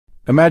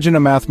Imagine a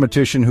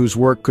mathematician whose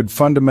work could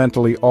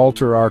fundamentally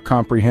alter our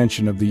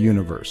comprehension of the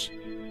universe.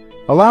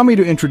 Allow me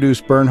to introduce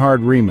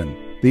Bernhard Riemann,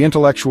 the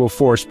intellectual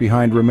force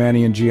behind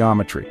Riemannian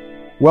geometry.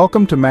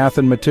 Welcome to Math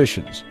and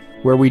Maticians,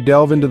 where we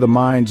delve into the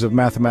minds of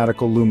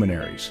mathematical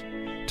luminaries.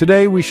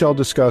 Today we shall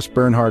discuss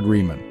Bernhard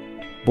Riemann.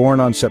 Born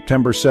on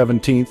September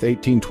 17,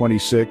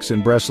 1826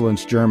 in Breslau,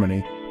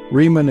 Germany,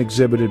 Riemann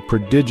exhibited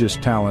prodigious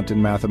talent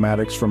in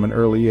mathematics from an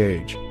early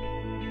age.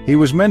 He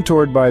was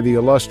mentored by the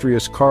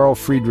illustrious Carl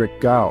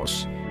Friedrich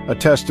Gauss, a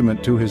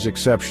testament to his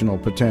exceptional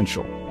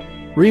potential.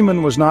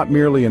 Riemann was not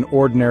merely an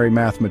ordinary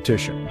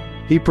mathematician.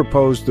 He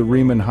proposed the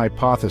Riemann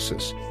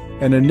Hypothesis,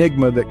 an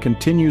enigma that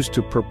continues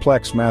to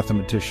perplex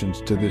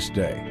mathematicians to this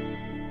day.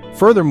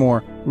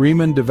 Furthermore,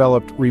 Riemann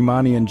developed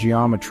Riemannian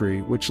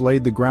geometry, which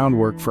laid the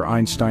groundwork for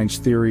Einstein's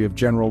theory of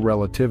general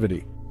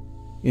relativity.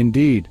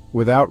 Indeed,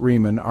 without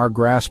Riemann, our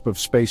grasp of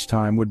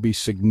space-time would be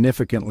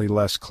significantly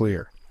less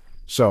clear.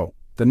 So,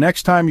 the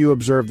next time you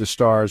observe the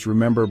stars,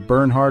 remember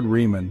Bernhard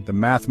Riemann, the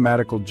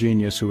mathematical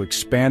genius who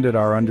expanded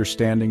our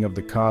understanding of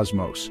the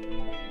cosmos.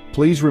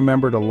 Please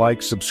remember to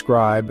like,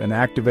 subscribe, and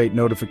activate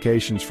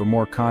notifications for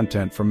more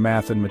content from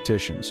Math and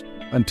Maticians.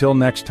 Until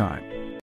next time.